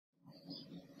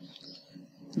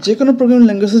যে কোনো প্রোগ্রামিং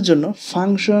ল্যাঙ্গুয়েজের জন্য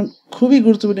ফাংশন খুবই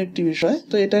গুরুত্বপূর্ণ একটি বিষয়।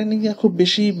 তো এটা নিয়ে খুব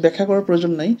বেশি ব্যাখ্যা করার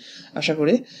প্রয়োজন নাই আশা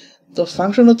করি। তো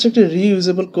ফাংশন হচ্ছে একটি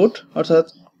রিইউজেবল কোড, অর্থাৎ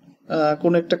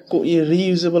কোনো একটা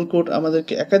রিইউজেবল কোড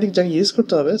আমাদেরকে একাধিক জায়গায় ইউজ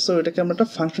করতে হবে, সো এটাকে আমরা একটা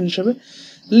ফাংশন হিসেবে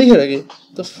লিখে রাখি।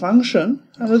 তো ফাংশন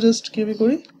আমরা জাস্ট কীভাবে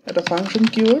করি, একটা ফাংশন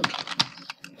কিওয়ার্ড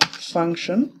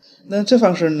ফাংশন, দেন হচ্ছে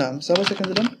ফাংশনের নাম, সাপোজ এখানে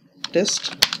দিলাম টেস্ট,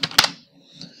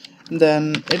 দেন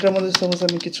এটার মধ্যে সাপোজ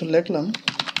আমি কিছু লিখলাম,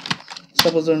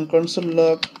 সাপোজ ধরুন কনসোল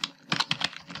লগ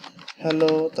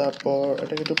হ্যালো, তারপর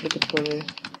এটাকে ডুপ্লিকেট করে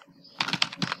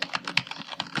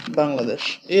বাংলাদেশ,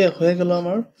 এ হয়ে গেল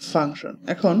আমার ফাংশন।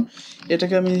 এখন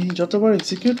এটাকে আমি যতবার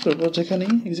এক্সিকিউট করব,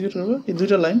 যেখানেই এক্সিকিউট করবো এই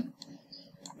দুইটা লাইন,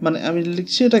 মানে আমি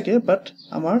লিখছি এটাকে, বাট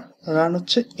আমার রান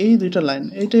হচ্ছে এই দুইটা লাইন।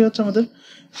 এইটাই হচ্ছে আমাদের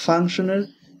ফাংশনের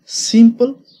সিম্পল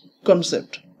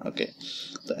কনসেপ্ট। ওকে,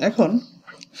 তো এখন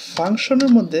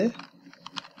ফাংশনের মধ্যে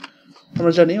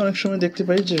আমরা জানি অনেক সময় দেখতে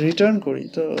পাই যে রিটার্ন করি।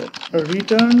 তো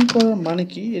রিটার্ন করার মানে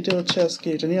কি, এটা হচ্ছে আজকে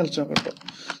এটা নিয়ে আলোচনা করব।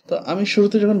 তো আমি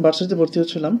শুরুতে যখন ভার্সিটিতে ভর্তি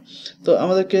হচ্ছিলাম, তো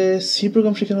আমাদেরকে সি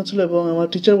প্রোগ্রাম শেখানো হচ্ছিল এবং আমার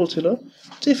টিচার বলছিল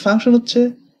যে ফাংশন হচ্ছে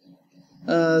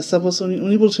সাপোজ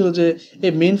উনি বলছিল যে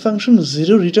এই মেইন ফাংশন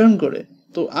 0 রিটার্ন করে।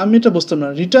 তো আমি এটা বুঝতাম না,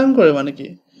 রিটার্ন করে মানে কি।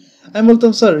 আমি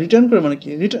বলতাম স্যার রিটার্ন করে মানে কি,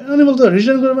 উনি বলতো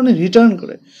রিটার্ন করে মানে রিটার্ন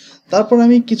করে। তারপর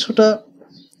আমি কিছুটা,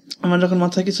 আমার যখন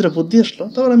মাথায় কিছুটা বুদ্ধি আসলো,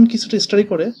 তারপর আমি কিছুটা স্টাডি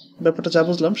করে ব্যাপারটা যা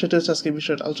বুঝলাম সেটা হচ্ছে আজকে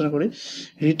বিষয়টা আলোচনা করি।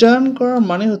 রিটার্ন করার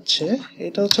মানে হচ্ছে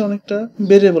এটা হচ্ছে অনেকটা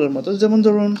ভেরিয়েবলের মতো। যেমন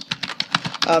ধরুন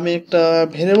আমি একটা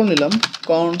ভেরিয়েবল নিলাম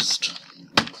কনস্ট,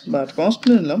 বা কনস্ট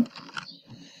নিলাম,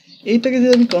 এইটাকে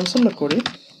যদি আমি কনসোল লগ করি,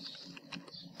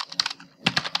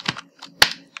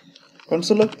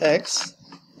 কনসোল লগ এক্স,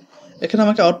 এখানে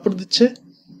আমাকে আউটপুট দিচ্ছে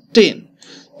 10।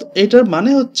 তো এটার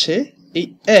মানে হচ্ছে এই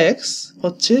এক্স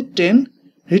হচ্ছে 10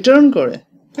 রিটার্ন করে।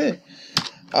 ওকে,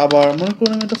 আবার মনে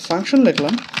করুন আমি একটা ফাংশন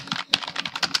লিখলাম,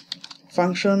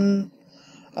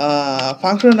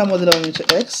 ফাংশনের নাম দিলাম আমি হচ্ছে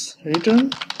এক্স রিটার্ন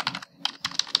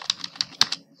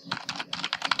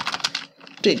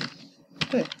 10।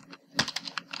 ওকে,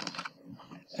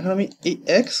 এখন আমি এই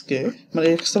এক্সকে, মানে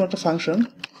এক্স তো একটা ফাংশন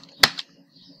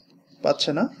পাচ্ছে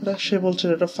না, এটা সে বলছে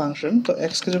এটা ফাংশন। তো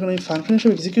এক্সকে যখন আমি ফাংশন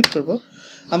হিসেবে এক্সিকিউট করবো,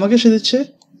 আমাকে সে দিচ্ছে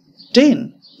 10।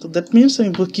 তো দ্যাট মিনস আমি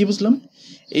কি বুঝলাম,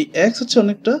 এই এক্স হচ্ছে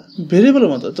অনেকটা ভেরিয়েবলের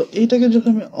মতো। তো এইটাকে যখন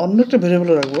আমি অন্য একটা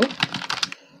ভেরিয়েবলে রাখবো,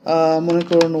 মনে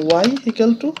করুন Y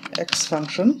equal to x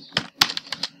function,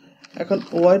 এখন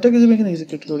ওয়াইটাকে যদি এখানে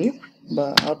এক্সিকিউট করি বা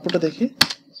আউটপুটটা দেখি,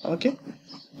 আমাকে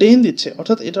 10 দিচ্ছে,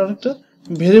 অর্থাৎ এটা অনেকটা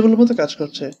ভেরিয়েবলের মতো কাজ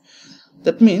করছে।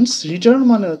 দ্যাট মিনস রিটার্ন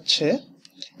মানে হচ্ছে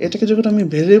এটাকে যখন আমি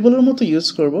ভেরিয়েবলের মতো ইউজ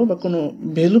করব বা কোনো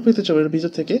ভ্যালু পেতে চাবো এর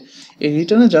ভিতর থেকে, এই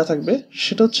রিটার্নে যা থাকবে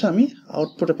সেটা হচ্ছে আমি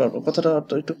আউটপুটে পারবো। কথাটা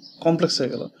একটু কমপ্লেক্স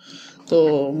হয়ে গেল। তো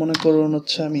মনে করুন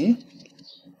হচ্ছে আমি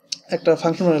একটা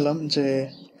ফাংশন বানালাম যে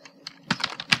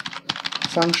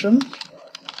ফাংশন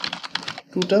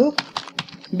টোটাল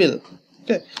বিল।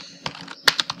 ওকে,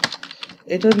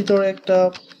 এটার ভিতরে একটা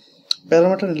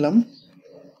প্যারামিটার নিলাম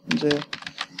যে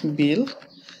বিল,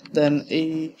 দেন এই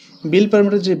বিল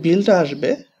প্যারামিটার যে বিলটা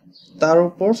আসবে তার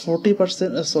উপর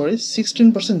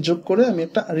 16% যোগ করে আমি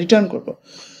একটা রিটার্ন করব।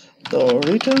 তো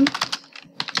রিটার্ন,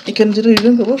 এখানে যেটা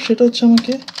রিটার্ন করবো সেটা হচ্ছে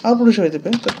আমাকে আউটপুট হিসেবে দেবে।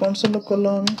 তো কনসোল লগ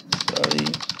করলাম আমি,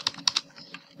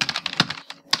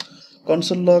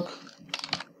 console log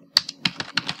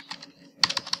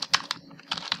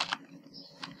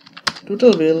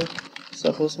total bill,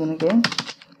 suppose মনে করুন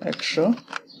 100,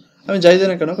 আমি যাই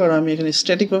জানি কেন, কারণ আমি এখানে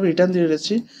স্ট্যাটিকভাবে রিটার্ন দিয়ে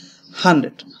রেখেছি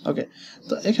 100। ওকে,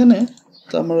 তো এখানে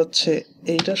তো আমার হচ্ছে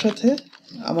এইটার সাথে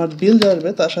আমার বিল যা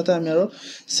আসবে তার সাথে আমি আরও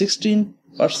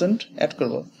 16% অ্যাড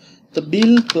করব। তো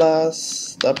বিল প্লাস,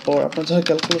 তারপর আপনার যারা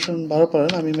ক্যালকুলেশন ভালো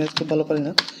পারেন, আমি ম্যাথ খুব ভালো পারি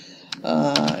না,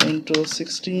 ইন্টু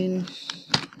 16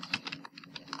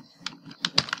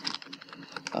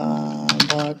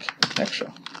 ভাগ 100,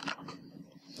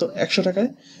 তো 100 টাকায়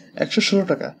 116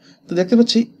 টাকা। তো দেখতে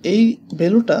পাচ্ছি এই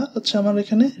ভ্যালুটা হচ্ছে আমার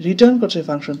এখানে রিটার্ন করছে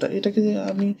ফাংশনটা। এটাকে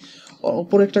আমি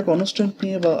উপরে একটা কনস্ট্যান্ট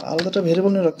নিয়ে বা আলাদাটা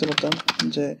ভেরিয়েবল নিয়ে রাখতে পারতাম,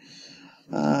 যে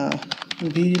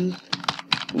বিল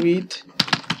with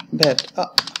VAT,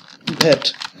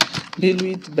 bill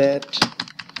with VAT.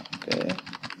 Okay,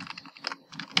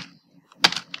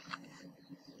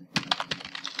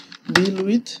 bill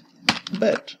with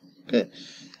VAT. Okay,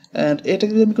 and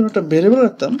এটাকে যদি আমি কোনো একটা ভেরিয়েবল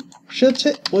রাখতাম, সে হচ্ছে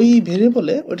ওই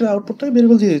ভেরিয়েবলে ওইটার আউটপুটটাই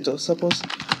ভেরিয়েবল দিয়ে দিত। সাপোজ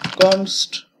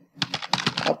কনস্ট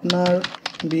আপনার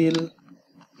বিল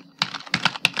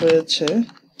হয়েছে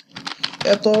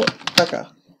এত টাকা,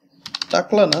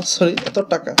 টাকলা না সরি, এত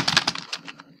টাকা।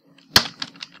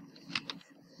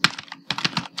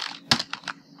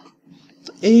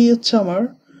 এই হচ্ছে আমার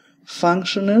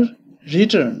ফাংশনের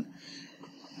রিটার্ন।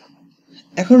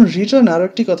 এখন রিটার্ন আরো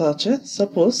একটি কথা আছে,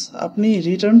 সাপোজ আপনি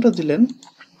রিটার্নটা দিলেন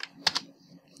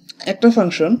একটা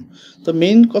ফাংশন, তো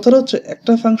মেইন কথাটা হচ্ছে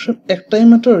একটা ফাংশন একটাই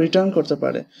মাত্র রিটার্ন করতে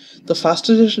পারে। তো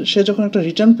ফার্স্টে সে যখন একটা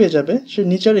রিটার্ন পেয়ে যাবে সে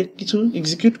নিচে আর কিছু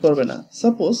এক্সিকিউট করবে না।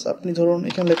 সাপোজ আপনি ধরুন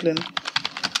এখানে লিখলেন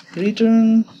রিটার্ন,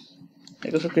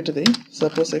 এগুলো সব কেটে দিই,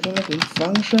 সাপোজ এখানে লিখলেন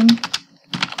ফাংশন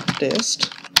টেস্ট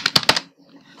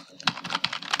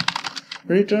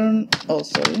রিটার্ন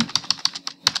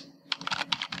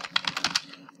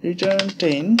রিটার্ন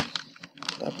 10,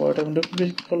 তারপর এটা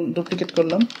ডুপ্লিকেট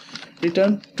করলাম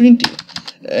রিটার্ন 20।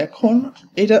 এখন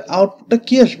এটার আউটপুটটা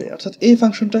কি আসবে, অর্থাৎ এই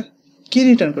ফাংশনটা কি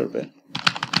রিটার্ন করবে?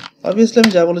 অবভিয়াসলি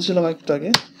আমি যা বলেছিলাম একটু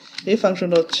আগে, এই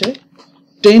ফাংশনটা হচ্ছে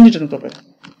 10 রিটার্ন করবে।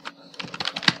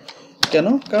 কেন?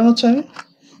 কারণ হচ্ছে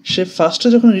সে ফার্স্টে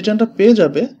যখন রিটার্নটা পেয়ে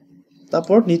যাবে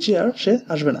তারপর নিচে আর সে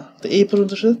আসবে না, তো এই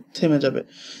পর্যন্ত সে থেমে যাবে।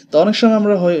 তো অনেক সময়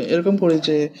আমরা হয় এরকম করি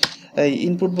যে এই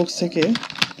ইনপুট বক্স থেকে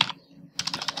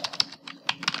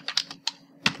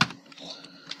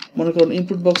মনে করুন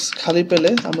ইনপুট বক্স খালি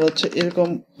পেলে আমরা হচ্ছে এরকম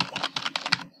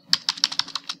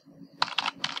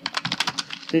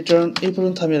রিটার্ন এই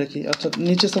পর্যন্ত থামিয়ে রাখি, অর্থাৎ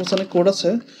নিচে সাপোজ অনেক কোড আছে,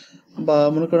 বা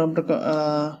মনে করুন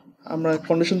আমরা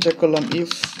কন্ডিশন চেক করলাম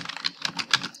ইফ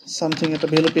সামথিং একটা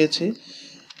ভ্যালু পেয়েছি,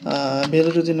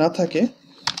 ভ্যালু যদি না থাকে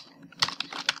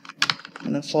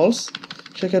মানে ফলস,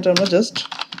 সেক্ষেত্রে আমরা জাস্ট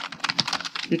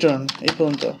রিটার্ন এই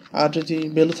পর্যন্ত। আর যদি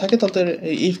ভ্যালু থাকে তাহলে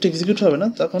এই ইফটা এক্সিকিউট হবে না,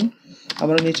 তখন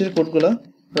আমরা নিচের কোডগুলো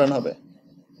রান হবে।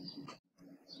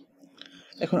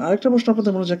 এখন আরেকটা প্রশ্ন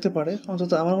আপনাদের মনে জাগতে পারে,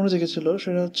 অন্তত আমার মনে জেগেছিল,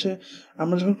 সেটা হচ্ছে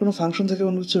আমরা যখন কোনো ফাংশন থেকে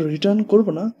কোনো কিছু রিটার্ন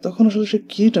করবো না তখন আসলে সে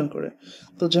কী রিটার্ন করে।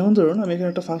 তো যেমন ধরুন আমি এখানে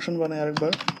একটা ফাংশন বানাই,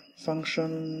 আরেকবার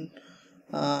ফাংশন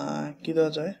কী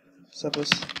দেওয়া যায়, সাপোজ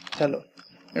হ্যালো,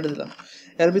 এটা দিলাম,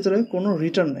 এর ভিতরে কোনো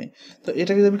রিটার্ন নেই। তো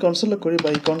এটাকে যদি আমি কনসোলে করি বা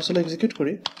এই কনসোলে এক্সিকিউট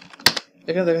করি,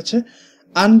 এখানে দেখাচ্ছে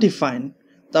আনডিফাইন্ড।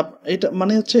 তা এটা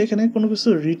মানে হচ্ছে এখানে কোনো কিছু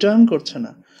রিটার্ন করছে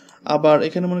না। আবার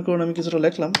এখানে মনে করুন আমি কিছুটা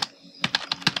লিখলাম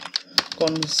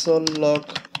console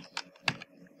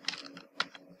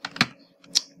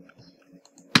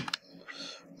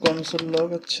log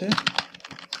হচ্ছে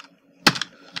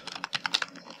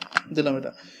দিলাম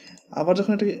এটা। আবার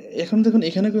যখন এটাকে এখন দেখুন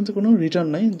এখানে কিন্তু কোনো রিটার্ন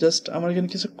নাই, জাস্ট আমার এখানে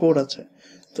কিছু কোড আছে।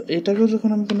 তো এটাকেও যখন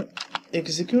আমি কোনো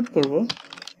এক্সিকিউট করব,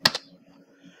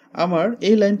 আমার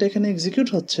এই লাইনটা এখানে এক্সিকিউট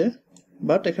হচ্ছে,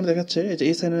 বাট এখানে দেখাচ্ছে এই যে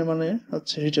এই সাইনের মানে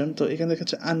হচ্ছে রিটার্ন, তো এখানে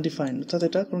দেখাচ্ছে আনডিফাইন্ড, অর্থাৎ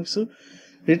এটা কোনো কিছু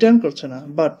রিটার্ন করছে না,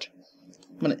 বাট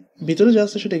মানে ভিতরে যা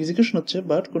আছে সেটা এক্সিকিউশন হচ্ছে,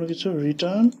 বাট কোনো কিছু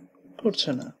রিটার্ন করছে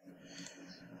না।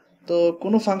 তো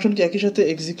কোনো ফাংশন কি একই সাথে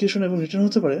এক্সিকিউশন এবং রিটার্ন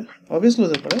হতে পারে? অবভিয়াসলি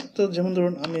হতে পারে। তো যেমন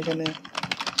ধরুন আমি এখানে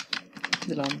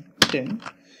দিলাম 10,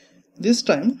 দিস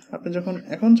টাইম আপনি যখন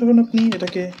আপনি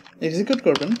এটাকে এক্সিকিউট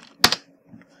করবেন,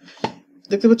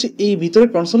 দেখতে পাচ্ছি এই ভিতরে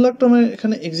কনসোল লগটা আমার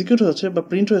এখানে এক্সিকিউট হয়েছে বা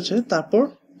প্রিন্ট হয়েছে, তারপর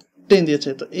 10 দিয়েছে।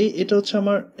 তো এটা হচ্ছে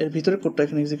আমার এর ভিতরে কোডটা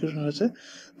এখানে এক্সিকিউশন হয়েছে,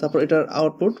 তারপর এটার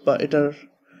আউটপুট বা এটার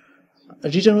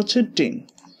রিটার্ন হচ্ছে 10।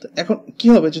 তো এখন কি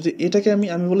হবে যদি এটাকে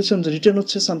আমি বলেছিলাম যে রিটার্ন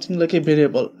হচ্ছে সামথিং লাইক এ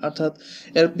ভেরিয়েবল, অর্থাৎ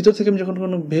এর ভিতর থেকে আমি যখন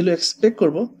কোনো ভ্যালু এক্সপেক্ট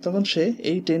করব তখন সে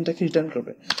এই 10টাকে রিটার্ন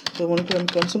করবে। তো মনে করি আমি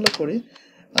কনসোল লগ করি,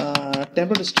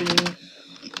 টেম্পোরারি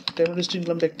স্ট্রিং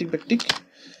বললাম ব্যাকটিক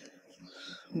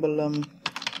বললাম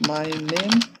মাই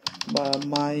নেম বা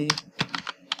মাই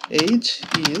এজ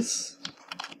ইজ,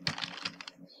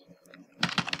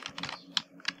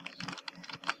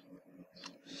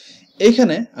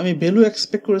 এইখানে আমি ভ্যালু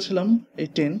এক্সপেক্ট করেছিলাম এই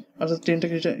 10, অর্থাৎ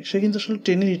 10টাকে রিটার্ন, সে কিন্তু আসলে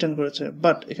 10ই রিটার্ন করেছে।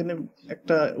 বাট এখানে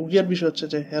একটা উইয়ার্ড বিষয় হচ্ছে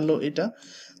যে হ্যালো এটা,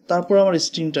 তারপর আমার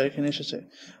স্ট্রিংটা এখানে এসেছে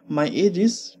মাই এজ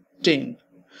ইজ 10।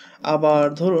 আবার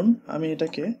ধরুন আমি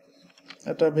এটাকে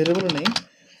একটা ভেরিয়েবল নেই,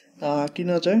 কি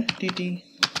নেওয়া যায়, টিটি,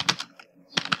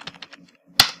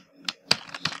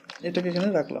 এটাকে এখানে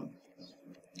রাখলাম।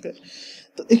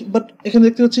 তো বাট এখানে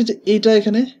দেখতে পাচ্ছি যে এইটা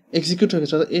এখানে এক্সিকিউট হয়ে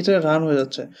গেছে, অর্থাৎ এটা রান হয়ে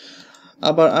যাচ্ছে।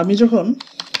 আবার আমি যখন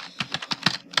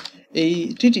এই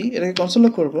টিটি এটাকে কনসোল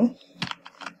লগ করবো,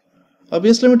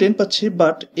 অবভিয়াসলি আমি 10 পাচ্ছি,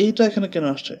 বাট এইটা এখানে কেন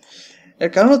আসছে? এর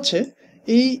কারণ হচ্ছে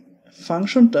এই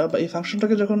ফাংশনটা বা এই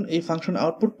ফাংশনটাকে যখন এই ফাংশন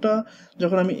আউটপুটটা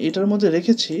যখন আমি এটার মধ্যে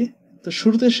রেখেছি, তো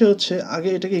শুরুতে সে হচ্ছে আগে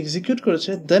এটাকে এক্সিকিউট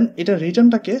করেছে, দেন এটা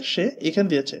রিটার্নটাকে সে এখানে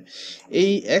দিয়েছে।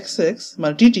 এই এক্স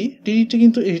মানে টিটি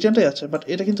কিন্তু এই রিটার্নটাই আছে, বাট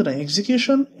এটা কিন্তু না,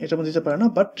 এক্সিকিউশন এটার মধ্যে দিতে পারে না,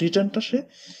 বাট রিটার্নটা সে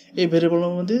এই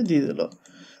ভেরিয়েবলের মধ্যে দিয়ে দিল।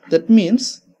 দ্যাট মিনস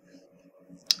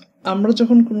আমরা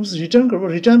যখন কোনো রিটার্ন করবো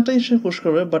রিটার্নটাই সে পুশ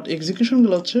করবে, বাট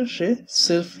এক্সিকিউশনগুলো হচ্ছে সে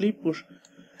সেলফলি পুশ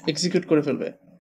এক্সিকিউট করে ফেলবে।